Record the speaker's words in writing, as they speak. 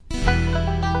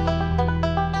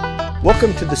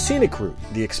Welcome to the Scenic Route,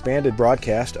 the expanded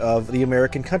broadcast of the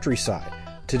American countryside.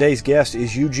 Today's guest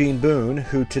is Eugene Boone,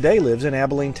 who today lives in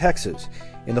Abilene, Texas.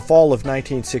 In the fall of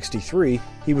 1963,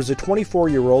 he was a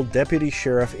 24-year-old deputy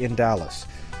sheriff in Dallas.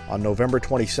 On November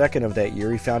 22nd of that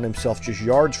year, he found himself just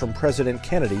yards from President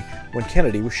Kennedy when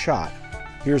Kennedy was shot.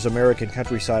 Here's American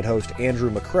Countryside host Andrew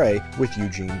McCrae with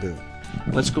Eugene Boone.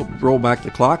 Let's roll back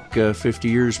the clock 50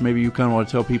 years. Maybe you kind of want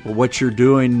to tell people what you're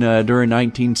doing during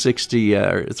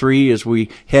 1963 as we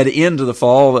head into the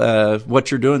fall,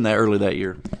 what you're doing early that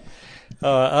year.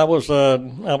 I was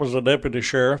a deputy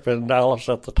sheriff in Dallas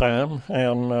at the time,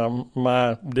 and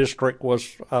my district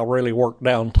was, I really worked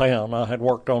downtown. I had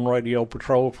worked on radio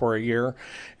patrol for a year,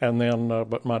 and then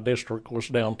but my district was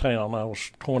downtown. I was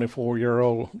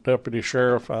 24-year-old deputy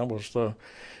sheriff. I was the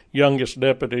youngest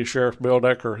deputy Sheriff Bill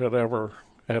Decker had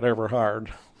ever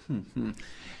hired. Mm-hmm.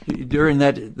 During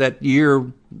that year,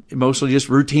 mostly just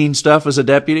routine stuff as a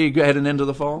deputy heading into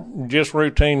the fall? Just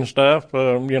routine stuff,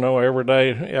 every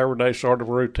day sort of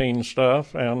routine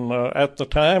stuff. And at the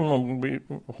time,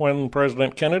 when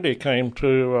President Kennedy came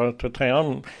to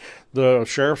town, the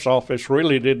sheriff's office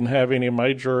really didn't have any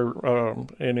major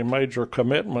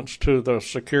commitments to the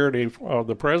security of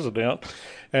the president.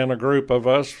 And a group of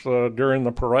us during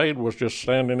the parade was just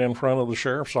standing in front of the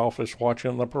sheriff's office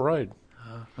watching the parade.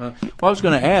 Well, I was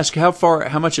going to ask,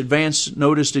 how much advance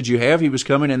notice did you have he was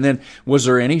coming? And then was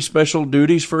there any special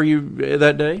duties for you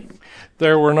that day?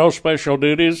 There were no special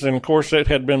duties, and of course it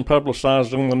had been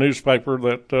publicized in the newspaper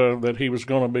that he was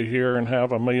going to be here and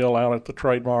have a meal out at the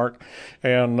Trademark,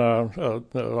 and a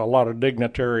lot of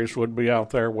dignitaries would be out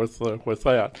there with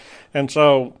that. And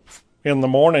so in the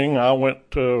morning, I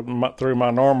went through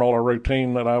my normal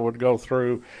routine that I would go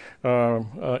through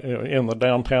in the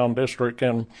downtown district,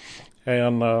 and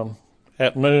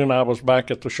at noon I was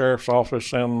back at the sheriff's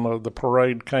office, and the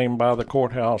parade came by the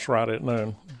courthouse right at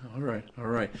noon. All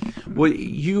right. Well,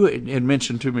 you had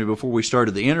mentioned to me before we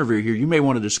started the interview here, you may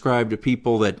want to describe to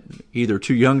people that either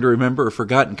too young to remember or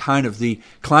forgotten kind of the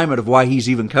climate of why he's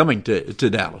even coming to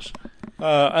Dallas.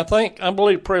 I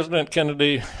believe President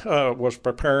Kennedy was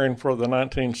preparing for the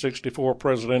 1964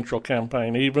 presidential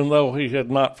campaign, even though he had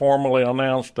not formally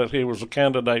announced that he was a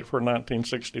candidate for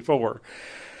 1964.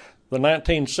 The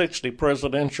 1960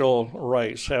 presidential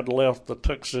race had left the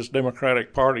Texas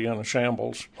Democratic Party in a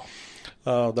shambles.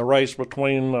 The race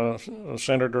between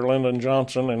Senator Lyndon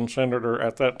Johnson and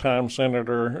at that time,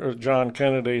 Senator John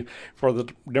Kennedy for the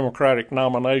Democratic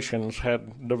nominations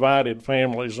had divided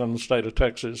families in the state of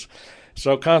Texas.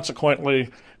 So consequently,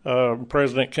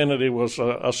 President Kennedy was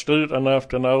astute enough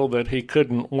to know that he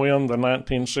couldn't win the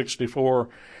 1964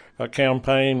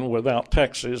 campaign without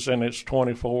Texas and its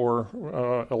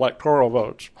 24 electoral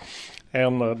votes.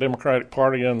 And the Democratic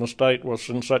Party in the state was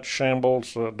in such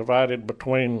shambles, divided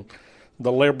between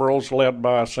the liberals led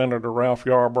by Senator Ralph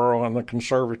Yarborough and the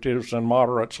conservatives and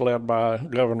moderates led by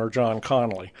Governor John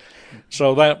Connally.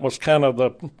 So that was kind of the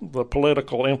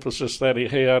political emphasis that he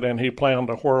had, and he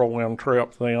planned a whirlwind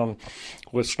trip then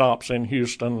with stops in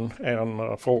Houston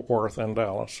and Fort Worth and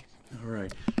Dallas. All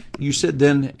right. You said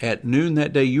then at noon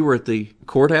that day you were at the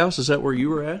courthouse. Is that where you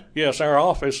were at? Yes, our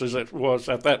office at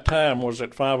that time was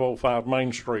at 505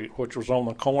 Main Street, which was on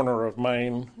the corner of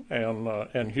Main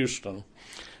and Houston.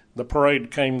 The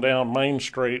parade came down Main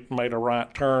Street, made a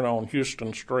right turn on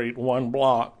Houston Street, 1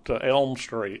 block to Elm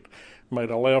Street, made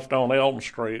a left on Elm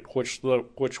Street, which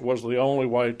was the only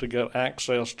way to get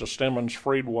access to Stemmons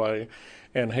Freeway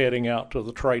and heading out to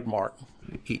the Trademark.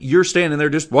 You're standing there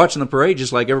just watching the parade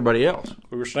just like everybody else.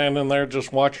 We were standing there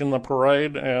just watching the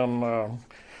parade, and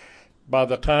by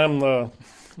the time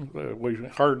we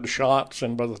heard the shots,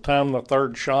 and by the time the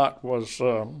third shot was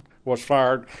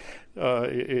fired,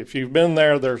 if you've been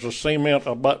there, there's a cement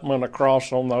abutment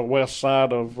across on the west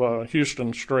side of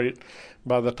Houston Street.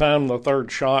 By the time the third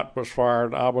shot was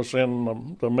fired, I was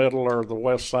in the middle or the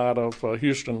west side of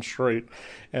Houston Street.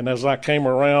 And as I came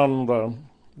around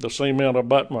the cement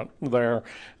abutment there,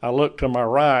 I looked to my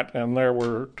right, and there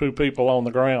were 2 people on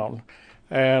the ground.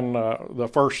 And the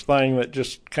first thing that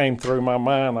just came through my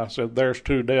mind, I said, there's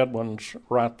 2 dead ones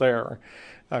right there.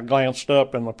 I glanced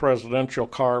up, and the presidential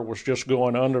car was just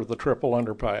going under the triple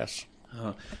underpass.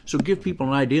 So give people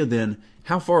an idea then,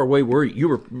 how far away were you? You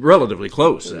were relatively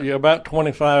close. Yeah, about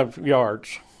 25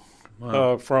 yards.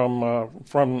 Wow.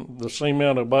 From the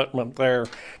cement abutment there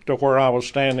to where I was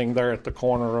standing there at the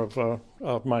corner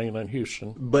of Main and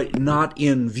Houston. But not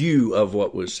in view of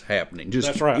what was happening. Just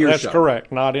that's right. Earshot. That's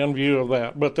correct. Not in view of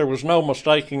that. But there was no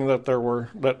mistaking that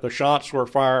the shots were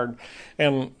fired.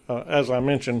 And as I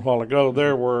mentioned a while ago,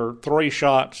 there were 3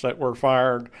 shots that were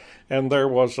fired, and there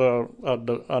was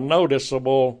a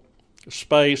noticeable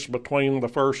space between the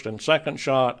first and second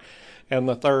shot, and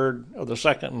the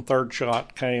second and third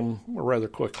shot came rather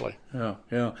quickly. Yeah,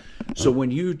 yeah. So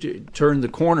when you turned the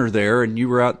corner there and you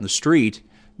were out in the street,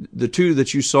 the two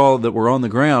that you saw that were on the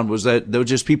ground, was that they were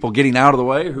just people getting out of the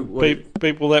way?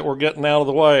 People that were getting out of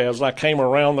the way. As I came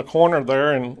around the corner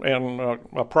there and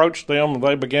approached them,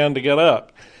 they began to get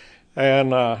up.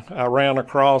 And I ran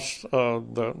across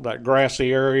that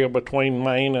grassy area between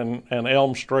Main and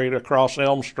Elm Street, across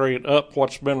Elm Street, up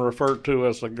what's been referred to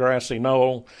as the grassy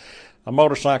knoll. A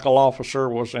motorcycle officer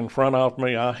was in front of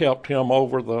me. I helped him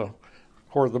over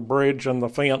where the bridge and the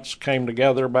fence came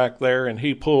together back there, and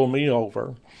he pulled me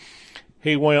over.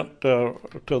 He went to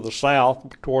the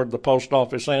south toward the post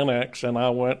office annex, and I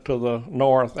went to the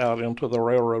north out into the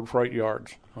railroad freight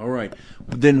yards. All right.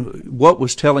 Then what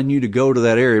was telling you to go to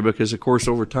that area? Because, of course,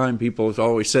 over time, people have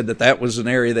always said that was an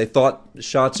area they thought the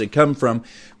shots had come from.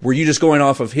 Were you just going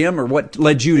off of him, or what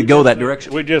led you to go that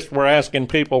direction? We just were asking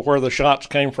people where the shots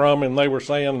came from, and they were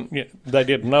saying they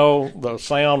didn't know. The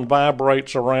sound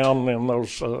vibrates around, and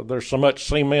there's so much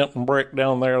cement and brick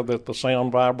down there that the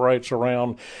sound vibrates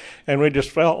around. And we just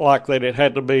felt like that it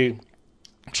had to be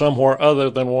somewhere other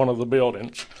than one of the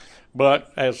buildings.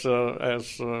 But as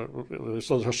the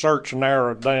search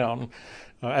narrowed down,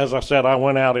 as I said, I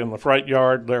went out in the freight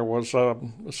yard. There was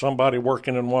somebody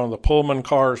working in one of the Pullman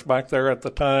cars back there at the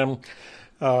time.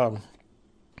 I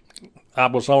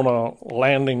was on a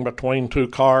landing between two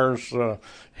cars.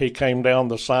 He came down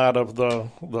the side of the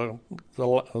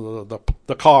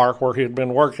car where he had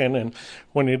been working, and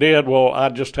when he did, I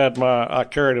just had I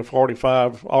carried a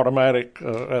 .45 automatic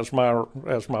as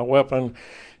my weapon.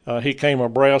 He came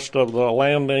abreast of the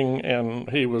landing, and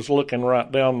he was looking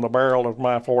right down the barrel of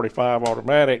my .45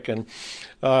 automatic, and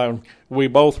we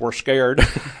both were scared.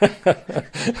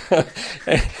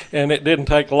 And it didn't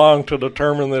take long to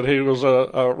determine that he was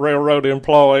a railroad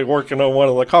employee working on one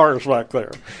of the cars back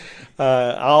there.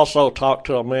 I also talked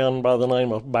to a man by the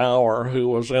name of Bauer, who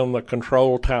was in the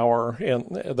control tower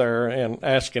there, and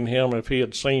asking him if he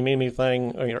had seen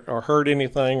anything or heard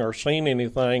anything or seen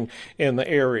anything in the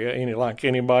area, like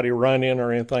anybody running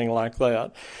or anything like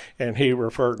that. And he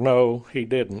referred, no, he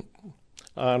didn't.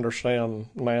 I understand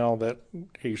now that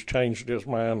he's changed his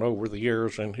mind over the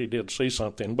years and he did see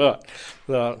something, but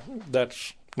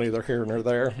that's neither here nor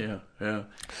there. Yeah, yeah.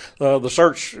 The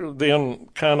search then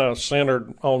kind of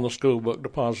centered on the school book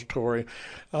depository.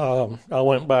 I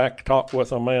went back, talked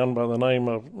with a man by the name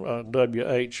of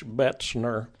W.H.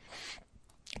 Betzner,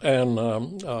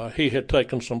 and he had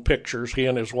taken some pictures. He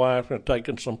and his wife had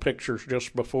taken some pictures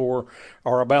just before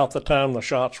or about the time the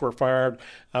shots were fired.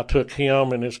 I took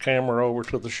him and his camera over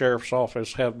to the sheriff's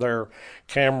office, had their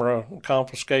camera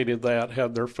confiscated,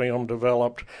 had their film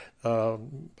developed. I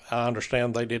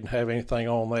understand they didn't have anything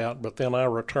on that, but then I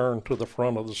returned to the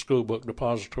front of the school book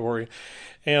depository.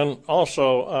 And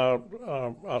also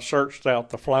I searched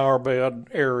out the flower bed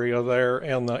area there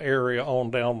and the area on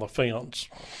down the fence.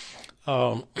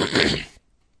 I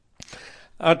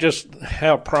just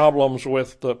have problems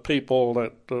with the people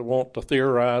that want to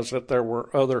theorize that there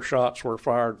were other shots were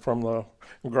fired from the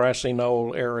grassy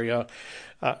knoll area.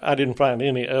 I didn't find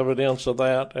any evidence of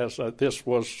that, as this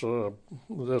was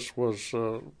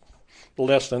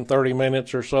less than 30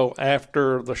 minutes or so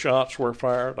after the shots were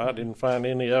fired. I didn't find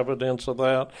any evidence of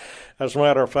that. As a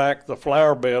matter of fact, the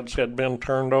flower beds had been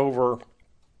turned over,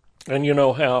 and you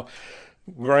know how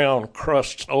ground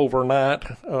crusts overnight,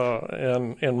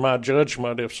 and in my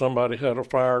judgment, if somebody had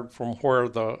fired from where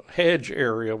the hedge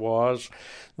area was,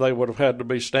 they would have had to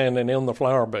be standing in the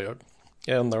flower bed,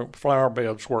 and the flower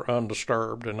beds were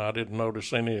undisturbed, and I didn't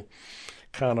notice any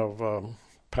kind of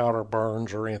powder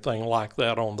burns or anything like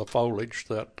that on the foliage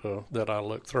that I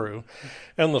looked through.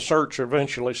 And the search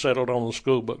eventually settled on the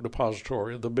school book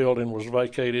depository. The building was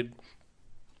vacated,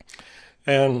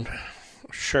 and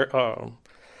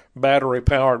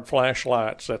battery-powered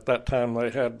flashlights. At that time, they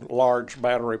had large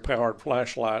battery-powered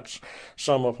flashlights,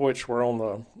 some of which were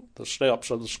on the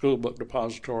steps of the school book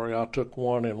depository. I took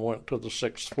one and went to the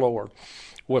 6th floor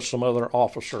with some other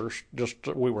officers.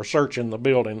 We were searching the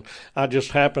building. I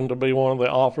just happened to be one of the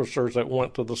officers that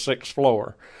went to the 6th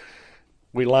floor.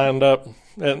 We lined up,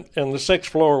 and the 6th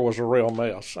floor was a real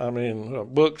mess. I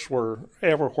mean, books were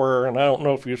everywhere, and I don't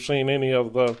know if you've seen any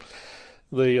of the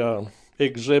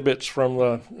exhibits from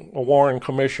the Warren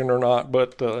Commission or not,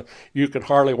 but you could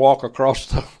hardly walk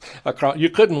you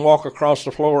couldn't walk across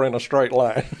the floor in a straight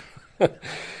line. There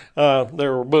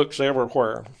were books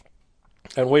everywhere.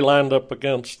 And we lined up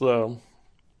against the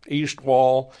east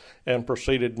wall and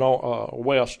proceeded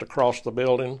west across the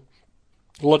building,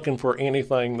 looking for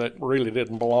anything that really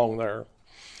didn't belong there.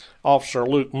 Officer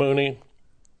Luke Mooney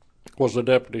was a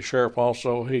deputy sheriff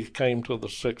also. He came to the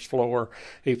 6th floor.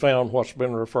 He found what's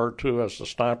been referred to as the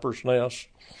sniper's nest.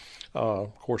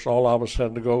 Of course, all of us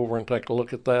had to go over and take a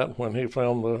look at that when he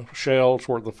found the shells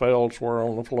where the fells were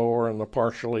on the floor and the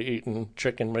partially eaten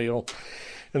chicken meal.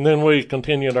 And then we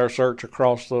continued our search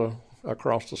across the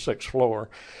 6th floor.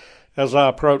 As I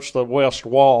approached the west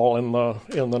wall in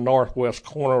the northwest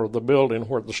corner of the building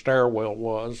where the stairwell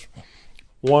was,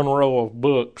 one row of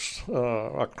books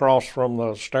across from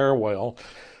the stairwell,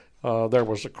 there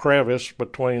was a crevice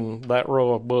between that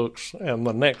row of books and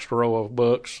the next row of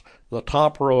books. The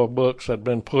top row of books had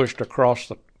been pushed across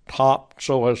the top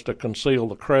so as to conceal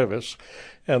the crevice,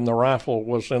 and the rifle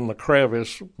was in the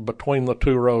crevice between the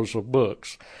 2 rows of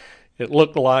books. It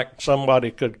looked like somebody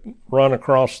could run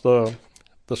across the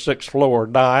 6th floor,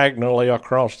 diagonally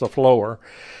across the floor,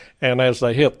 and as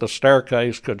they hit the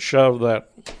staircase could shove that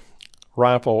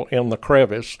rifle in the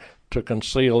crevice to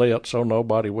conceal it so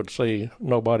nobody would see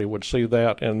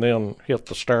that, and then hit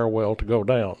the stairwell to go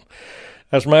down.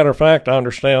 As a matter of fact, I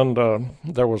understand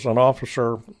there was an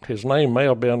officer, his name may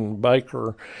have been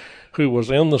Baker, who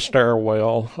was in the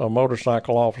stairwell, a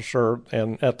motorcycle officer,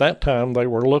 and at that time they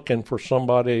were looking for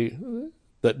somebody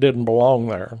that didn't belong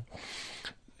there.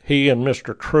 He and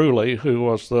Mr. Truly, who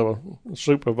was the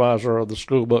supervisor of the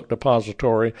school book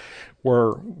depository,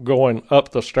 were going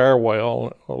up the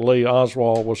stairwell. Lee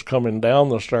Oswald was coming down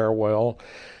the stairwell,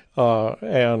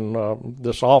 and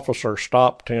this officer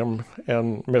stopped him,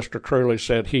 and Mr. Truly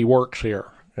said, "He works here."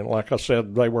 And like I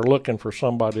said, they were looking for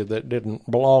somebody that didn't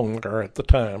belong there at the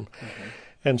time. Mm-hmm.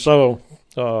 And so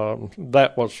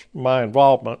that was my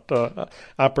involvement.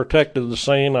 I protected the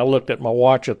scene. I looked at my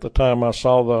watch at the time I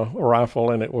saw the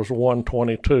rifle, and it was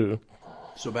 1:22.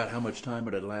 So about how much time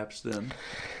had elapsed then?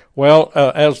 Well,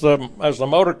 as the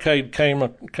motorcade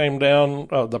came down,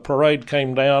 the parade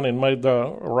came down and made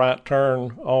the right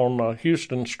turn on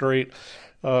Houston Street.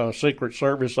 Secret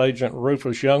Service agent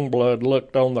Rufus Youngblood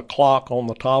looked on the clock on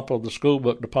the top of the school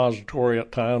book depository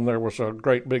at the time. There was a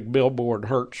great big billboard,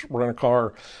 Hertz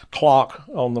Rent-A-Car clock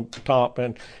on the top,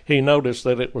 and he noticed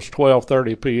that it was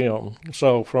 12:30 p.m.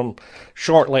 So from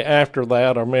shortly after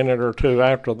that, a minute or two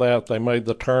after that, they made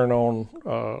the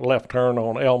left turn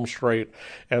on Elm Street,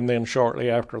 and then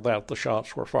shortly after that, the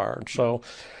shots were fired. So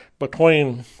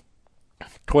between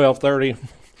 12:30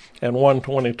 and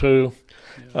 1:22,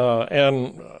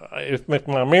 and if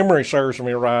my memory serves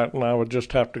me right, and I would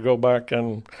just have to go back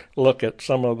and look at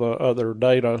some of the other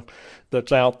data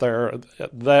that's out there,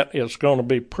 that is going to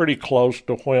be pretty close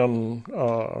to when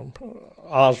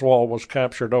Oswald was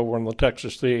captured over in the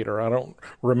Texas Theater. I don't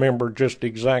remember just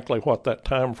exactly what that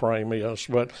time frame is,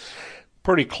 but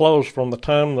pretty close from the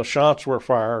time the shots were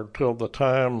fired till the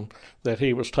time that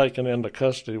he was taken into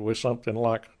custody was something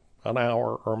like an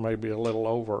hour or maybe a little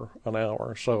over an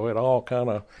hour. So it all kind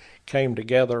of came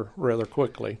together rather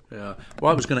quickly. Yeah.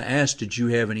 Well, I was going to ask, did you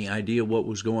have any idea what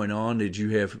was going on? Did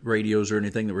you have radios or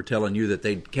anything that were telling you that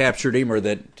they'd captured him, or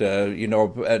that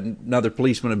another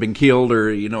policeman had been killed,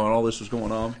 or and all this was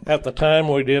going on? At the time,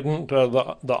 we didn't.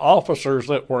 The officers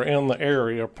that were in the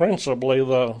area, principally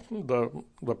the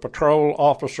patrol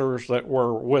officers that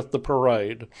were with the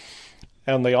parade,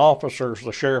 and the officers,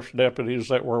 the sheriff's deputies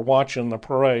that were watching the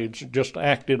parades, just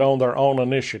acted on their own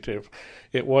initiative.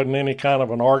 It wasn't any kind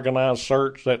of an organized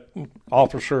search that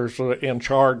officers in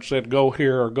charge said, go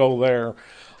here or go there.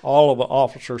 All of the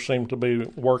officers seemed to be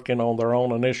working on their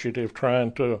own initiative,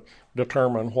 trying to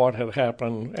determine what had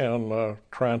happened and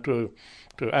trying to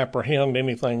apprehend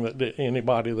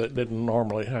anybody that didn't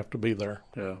normally have to be there.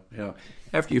 Yeah.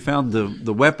 After you found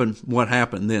the weapon, what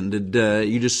happened then? Did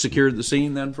you just secured the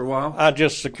scene then for a while? I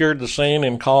just secured the scene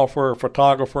and called for a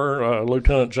photographer.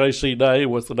 Lieutenant J.C. Day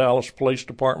with the Dallas Police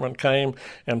Department came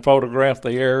and photographed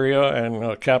the area,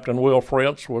 and Captain Will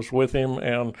Fritz was with him,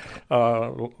 and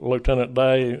Lieutenant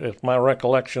Day, if my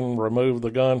recollection, removed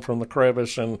the gun from the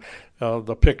crevice, and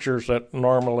the pictures that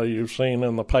normally you've seen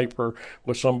in the paper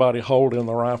with somebody holding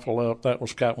the rifle up, that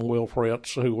was Captain Will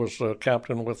Fritz, who was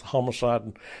captain with the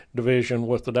Homicide Division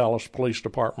with the Dallas Police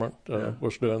Department,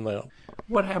 was doing that.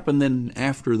 What happened then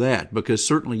after that? Because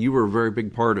certainly you were a very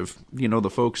big part of, the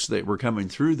folks that were coming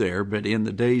through there, but in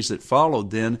the days that followed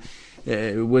then,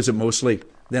 was it mostly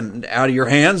then out of your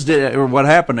hands, or what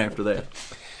happened after that?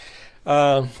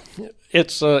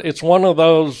 It's one of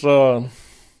those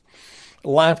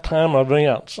lifetime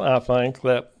events, I think,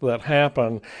 that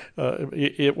happened.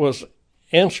 It was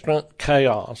instant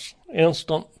chaos,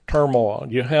 instant turmoil.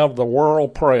 You have the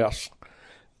world press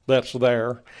that's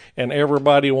there, and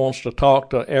everybody wants to talk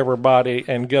to everybody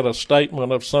and get a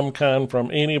statement of some kind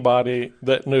from anybody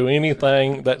that knew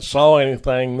anything, that saw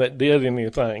anything, that did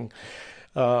anything.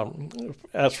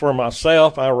 As for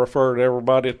myself, I referred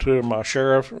everybody to my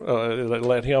sheriff,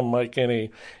 let him make any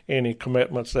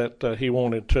commitments that he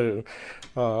wanted to.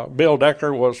 Bill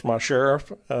Decker was my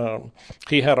sheriff.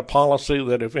 He had a policy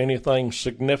that if anything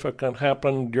significant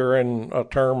happened during a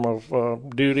term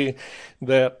of duty,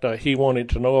 that he wanted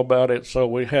to know about it. So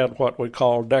we had what we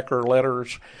call Decker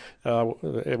letters.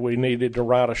 We needed to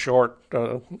write a short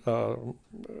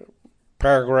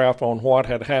paragraph on what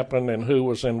had happened and who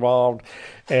was involved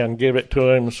and give it to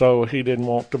him, so he didn't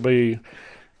want to be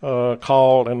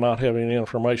called and not have any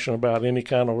information about any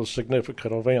kind of a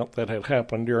significant event that had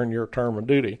happened during your term of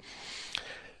duty.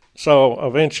 So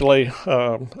eventually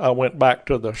I went back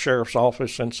to the sheriff's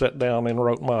office and sat down and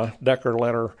wrote my Decker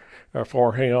letter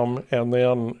for him, and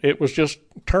then it was just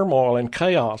turmoil and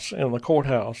chaos in the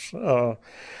courthouse.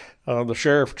 The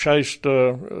sheriff chased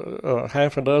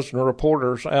half a dozen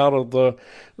reporters out of the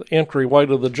entryway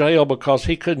to the jail because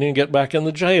he couldn't even get back in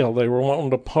the jail. They were wanting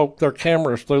to poke their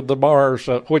cameras through the bars,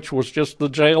 which was just the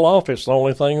jail office. The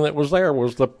only thing that was there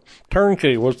was the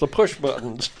turnkey, was the push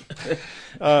buttons,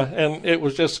 and it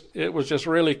was just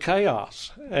really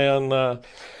chaos. And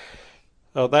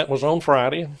that was on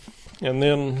Friday. And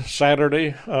then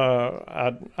Saturday,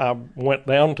 I went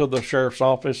down to the sheriff's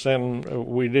office, and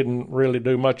we didn't really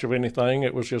do much of anything.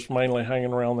 It was just mainly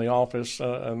hanging around the office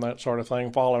and that sort of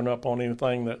thing, following up on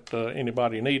anything that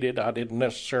anybody needed. I didn't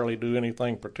necessarily do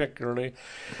anything particularly.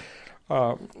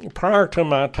 Prior to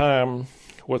my time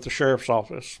with the sheriff's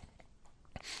office,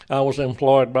 I was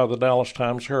employed by the Dallas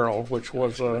Times-Herald, which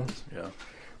was a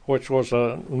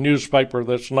newspaper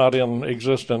that's not in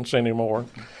existence anymore.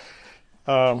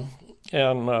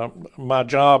 And my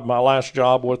last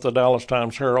job with the Dallas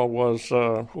Times-Herald was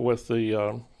with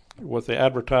the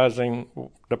advertising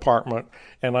department,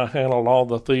 and I handled all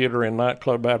the theater and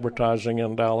nightclub advertising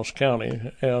in Dallas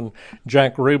County. And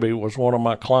Jack Ruby was one of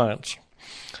my clients,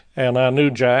 and I knew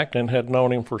Jack and had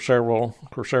known him for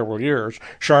several years.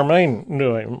 Charmaine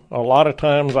knew him. A lot of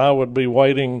times I would be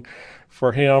waiting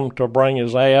for him to bring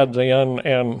his ads in,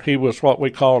 and he was what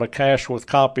we called a cash with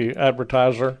copy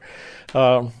advertiser.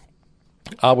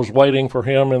 I was waiting for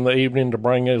him in the evening to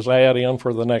bring his ad in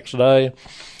for the next day.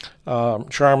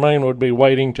 Charmaine would be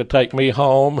waiting to take me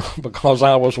home because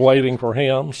I was waiting for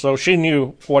him. So she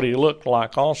knew what he looked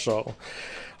like also.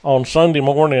 On Sunday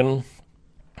morning,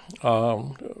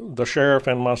 the sheriff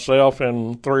and myself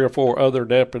and 3 or 4 other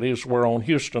deputies were on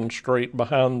Houston Street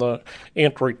behind the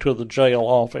entry to the jail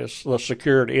office, the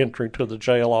secured entry to the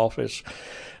jail office.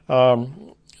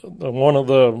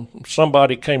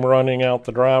 Somebody came running out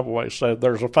the driveway, said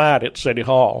there's a fight at City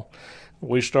Hall.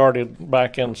 We started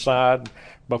back inside.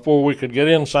 Before we could get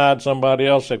inside, somebody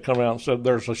else had come out and said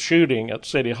there's a shooting at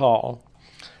City Hall.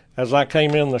 As I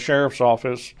came in the sheriff's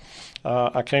office,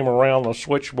 I came around the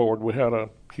switchboard. We had a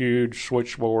huge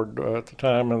switchboard at the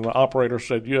time, and the operator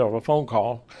said, "You have a phone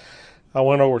call." I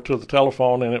went over to the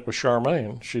telephone, and it was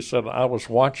Charmaine. She said, "I was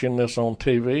watching this on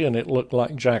TV, and it looked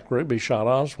like Jack Ruby shot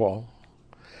Oswald."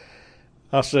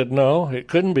 I said, "No, it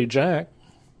couldn't be Jack."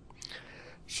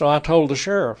 So I told the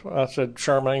sheriff. I said,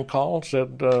 Charmaine called,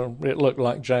 said it looked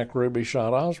like Jack Ruby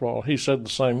shot Oswald. He said the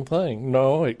same thing.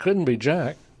 "No, it couldn't be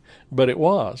Jack," but it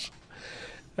was.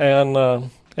 And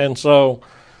so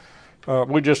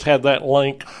we just had that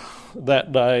link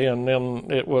that day, and then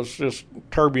it was just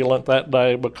turbulent that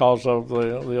day because of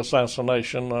the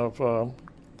assassination of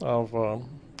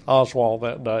Oswald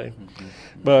that day. Mm-hmm.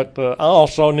 But I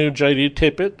also knew J.D.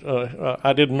 Tippett.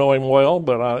 I didn't know him well,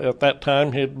 but at that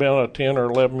time he'd been a 10 or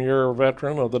 11-year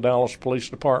veteran of the Dallas Police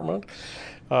Department.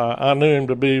 I knew him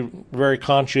to be very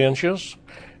conscientious,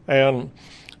 and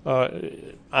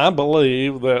I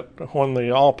believe that when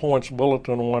the All Points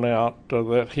Bulletin went out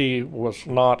that he was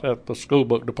not at the school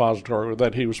book depository,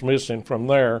 that he was missing from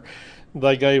there,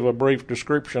 they gave a brief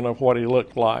description of what he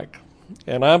looked like.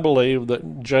 And I believe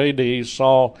that J.D.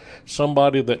 saw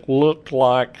somebody that looked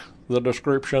like the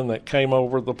description that came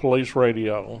over the police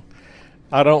radio.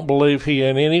 I don't believe he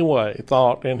in any way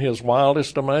thought in his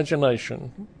wildest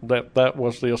imagination that that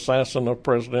was the assassin of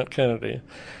President Kennedy.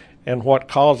 And what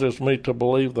causes me to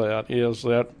believe that is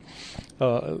that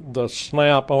the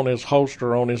snap on his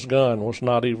holster on his gun was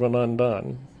not even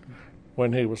undone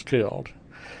when he was killed.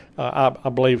 I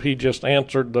believe he just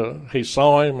answered he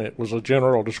saw him. It was a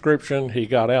general description. He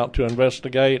got out to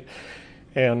investigate.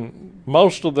 And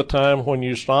most of the time when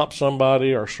you stop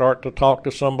somebody or start to talk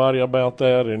to somebody about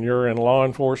that and you're in law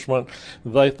enforcement,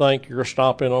 they think you're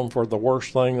stopping them for the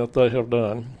worst thing that they have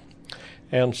done.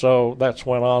 And so that's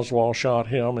when Oswald shot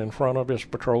him in front of his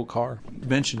patrol car. You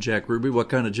mentioned Jack Ruby. What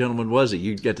kind of gentleman was he?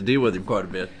 You got to deal with him quite a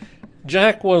bit.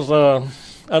 Jack was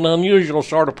an unusual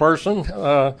sort of person.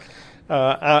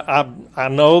 I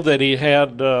know that he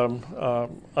had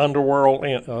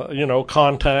underworld,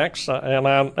 contacts, and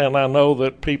I know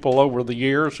that people over the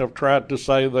years have tried to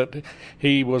say that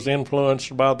he was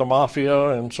influenced by the mafia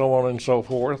and so on and so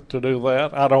forth to do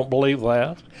that. I don't believe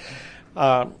that.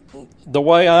 The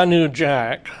way I knew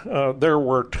Jack, there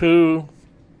were two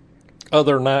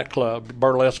other nightclubs,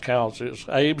 burlesque houses.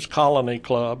 Abe's Colony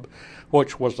Club,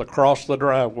 which was across the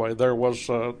driveway. There was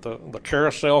the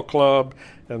Carousel Club,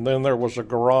 and then there was a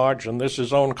garage, and this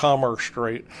is on Commerce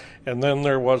Street. And then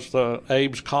there was the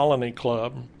Abe's Colony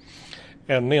Club.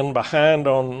 And then behind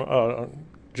on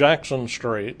Jackson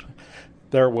Street,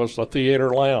 there was the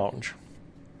Theater Lounge.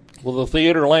 Well, the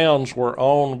Theater Lounge were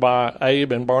owned by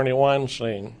Abe and Barney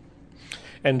Weinstein.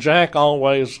 And Jack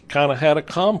always kind of had a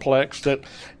complex that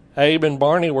Abe and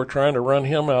Barney were trying to run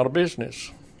him out of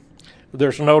business.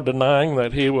 There's no denying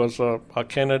that he was a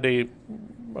Kennedy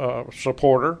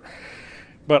supporter,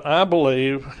 but I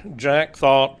believe Jack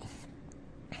thought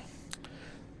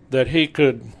that he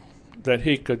could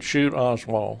shoot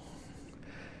Oswald,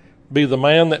 be the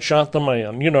man that shot the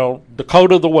man, the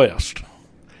code of the West,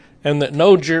 and that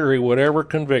no jury would ever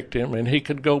convict him, and he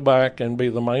could go back and be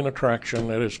the main attraction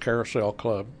at his Carousel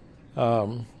Club.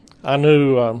 I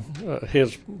knew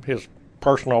his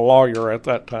personal lawyer at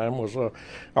that time was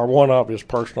one of his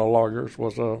personal lawyers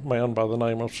was a man by the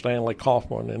name of Stanley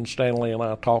Kaufman, and Stanley and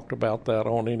I talked about that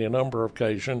on any number of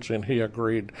occasions, and he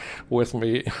agreed with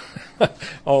me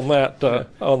on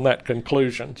that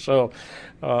conclusion. So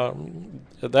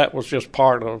that was just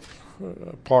part of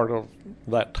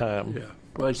that time. Yeah.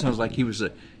 Well, it sounds like he was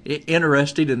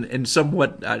interesting and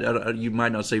somewhat, you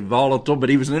might not say volatile, but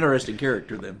he was an interesting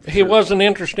character then. He was an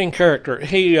interesting character.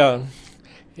 The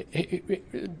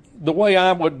way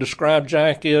I would describe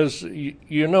Jack is,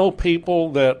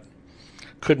 people that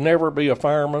could never be a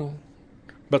fireman,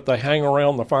 but they hang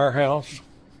around the firehouse.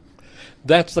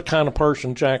 That's the kind of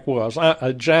person Jack was.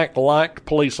 Jack liked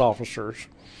police officers.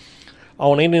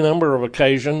 On any number of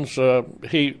occasions,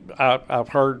 I've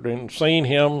heard and seen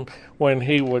him when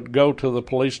he would go to the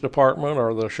police department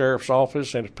or the sheriff's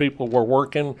office, and if people were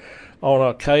working on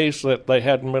a case that they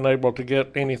hadn't been able to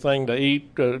get anything to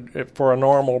eat for a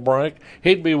normal break,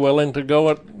 he'd be willing to go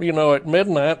at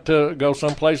midnight to go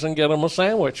someplace and get them a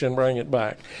sandwich and bring it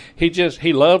back.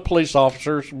 He loved police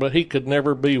officers, but he could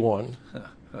never be one.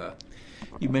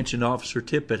 You mentioned Officer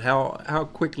Tippit. How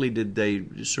quickly did they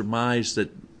surmise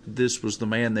that this was the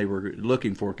man they were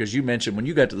looking for? Because you mentioned when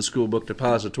you got to the school book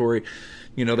depository,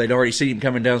 they'd already seen him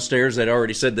coming downstairs. They'd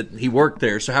already said that he worked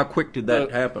there. So how quick did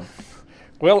that happen?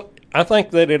 Well, I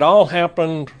think that it all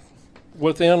happened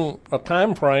within a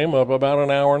time frame of about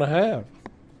an hour and a half,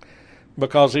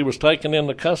 because he was taken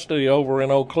into custody over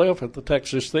in Oak Cliff at the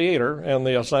Texas Theater, and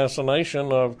the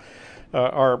assassination of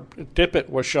Tippit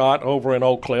was shot over in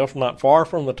Oak Cliff, not far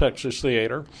from the Texas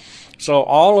Theater. So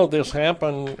all of this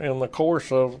happened in the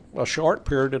course of a short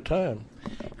period of time.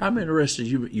 I'm interested,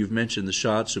 you've mentioned the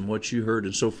shots and what you heard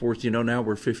and so forth. Now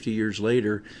we're 50 years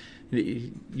later.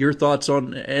 Your thoughts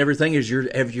on everything,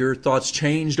 have your thoughts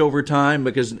changed over time?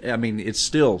 Because,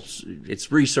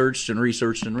 it's researched and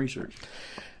researched and researched.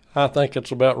 I think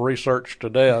it's about research to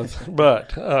death.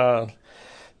 But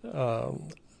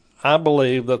I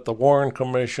believe that the Warren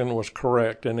Commission was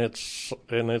correct in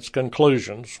its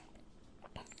conclusions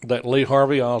that Lee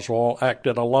Harvey Oswald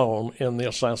acted alone in the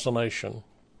assassination.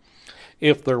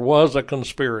 If there was a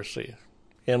conspiracy,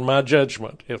 in my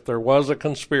judgment, if there was a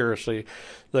conspiracy,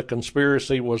 the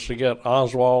conspiracy was to get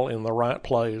Oswald in the right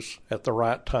place at the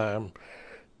right time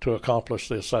to accomplish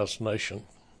the assassination.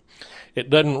 It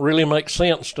doesn't really make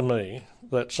sense to me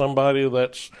that somebody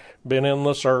that's been in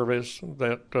the service,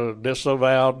 that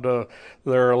disavowed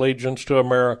their allegiance to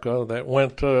America, that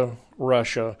went to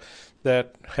Russia,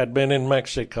 that had been in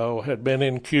Mexico, had been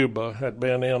in Cuba, had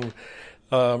been in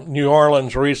New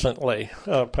Orleans recently,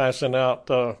 passing out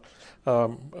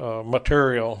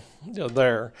material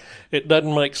there. It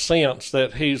doesn't make sense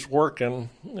that he's working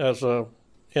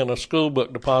in a school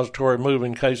book depository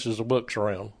moving cases of books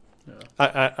around.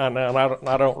 Yeah.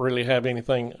 I don't really have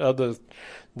anything other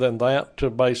than that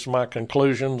to base my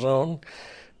conclusions on,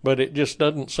 but it just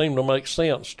doesn't seem to make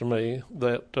sense to me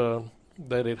that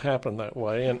it happened that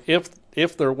way. And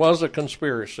if there was a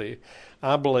conspiracy,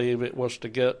 I believe it was to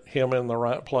get him in the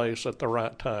right place at the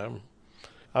right time.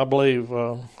 I believe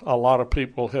a lot of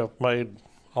people have made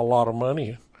a lot of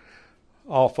money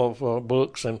off of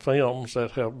books and films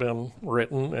that have been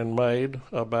written and made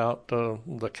about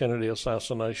the Kennedy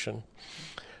assassination.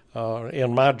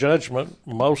 In my judgment,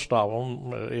 most of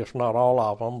them, if not all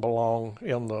of them, belong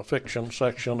in the fiction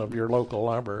section of your local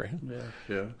library.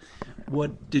 Yeah.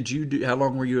 What did you do? How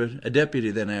long were you a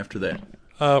deputy then after that?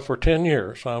 For 10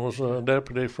 years. I was a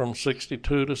deputy from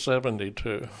 62 to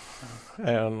 72.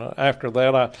 And after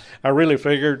that, I really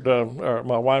figured,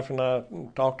 my wife and I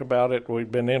talked about it.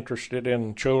 We'd been interested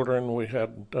in children. We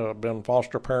had been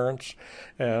foster parents.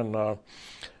 And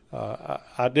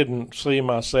I didn't see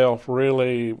myself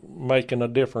really making a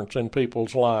difference in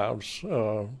people's lives,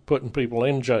 putting people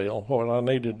in jail. What I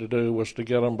needed to do was to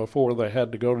get them before they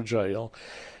had to go to jail.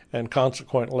 And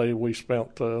consequently, we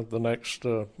spent the next...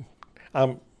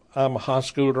 I'm a high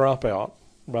school dropout,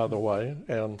 by the way,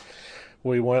 and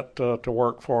we went to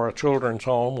work for a children's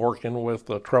home working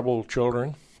with troubled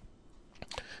children.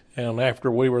 And after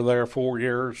we were there 4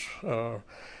 years,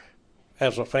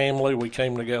 as a family, we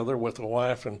came together with a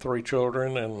wife and 3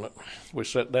 children, and we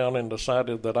sat down and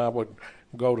decided that I would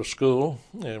go to school.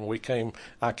 And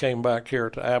I came back here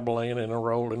to Abilene and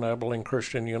enrolled in Abilene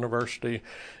Christian University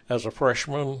as a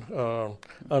freshman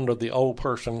under the old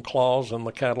person clause in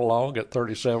the catalog at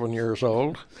 37 years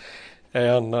old.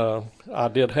 And I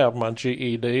did have my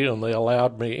GED, and they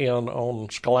allowed me in on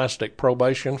scholastic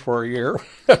probation for a year.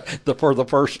 For the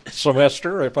first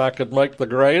semester, if I could make the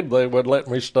grade, they would let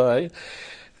me stay.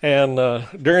 And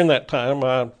during that time,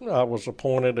 I was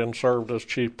appointed and served as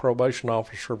chief probation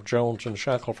officer of Jones and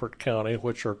Shackelford County,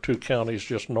 which are 2 counties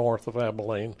just north of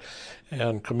Abilene,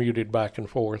 and commuted back and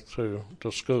forth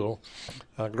to school.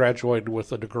 I graduated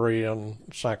with a degree in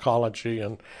psychology,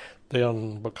 and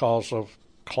then because of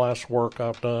class work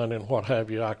I've done and what have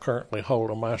you, I currently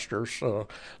hold a master's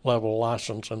level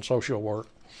license in social work,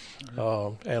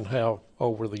 and have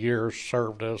over the years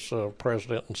served as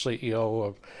president and CEO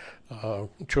of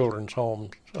children's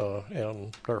homes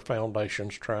and their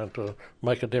foundations, trying to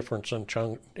make a difference in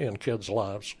kids'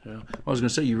 lives. Yeah. I was going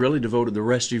to say, you really devoted the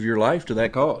rest of your life to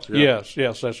that cause. Yeah.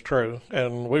 Yes, that's true.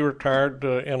 And we retired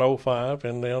in 2005,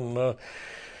 and then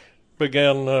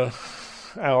began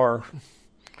our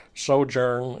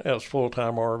sojourn as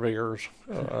full-time RVers,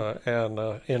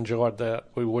 and enjoyed that.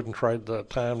 We wouldn't trade the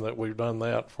time that we've done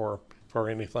that for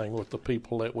anything, with the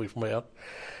people that we've met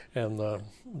and the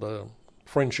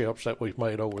friendships that we've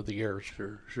made over the years.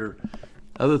 Sure.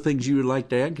 Other things you would like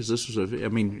to add? Because this was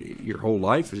your whole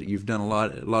life you've done a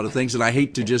lot of things, and I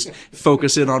hate to just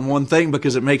focus in on one thing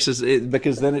because it makes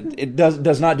because then it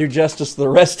does not do justice to the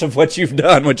rest of what you've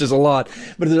done, which is a lot.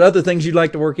 But are there other things you'd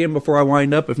like to work in before I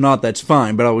wind up? If not, that's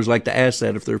fine. But I always like to ask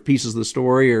that if there are pieces of the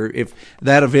story, or if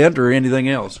that event or anything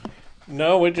else.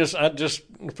 No, I just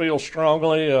feel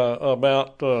strongly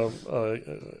about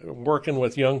working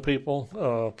with young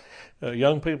people.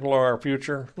 Young people are our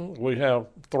future. We have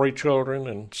 3 children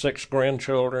and 6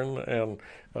 grandchildren, and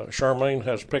Charmaine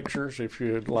has pictures if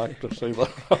you'd like to see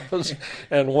those,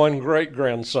 and 1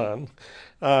 great-grandson.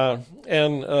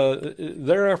 And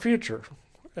they're our future.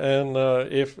 And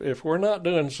if we're not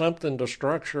doing something to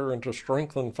structure and to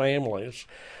strengthen families,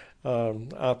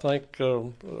 I think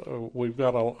we've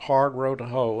got a hard road to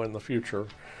hoe in the future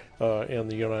in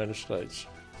the United States.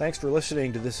 Thanks for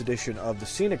listening to this edition of the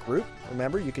Scenic Group.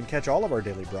 Remember, you can catch all of our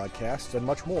daily broadcasts and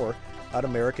much more at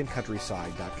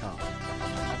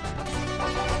AmericanCountryside.com.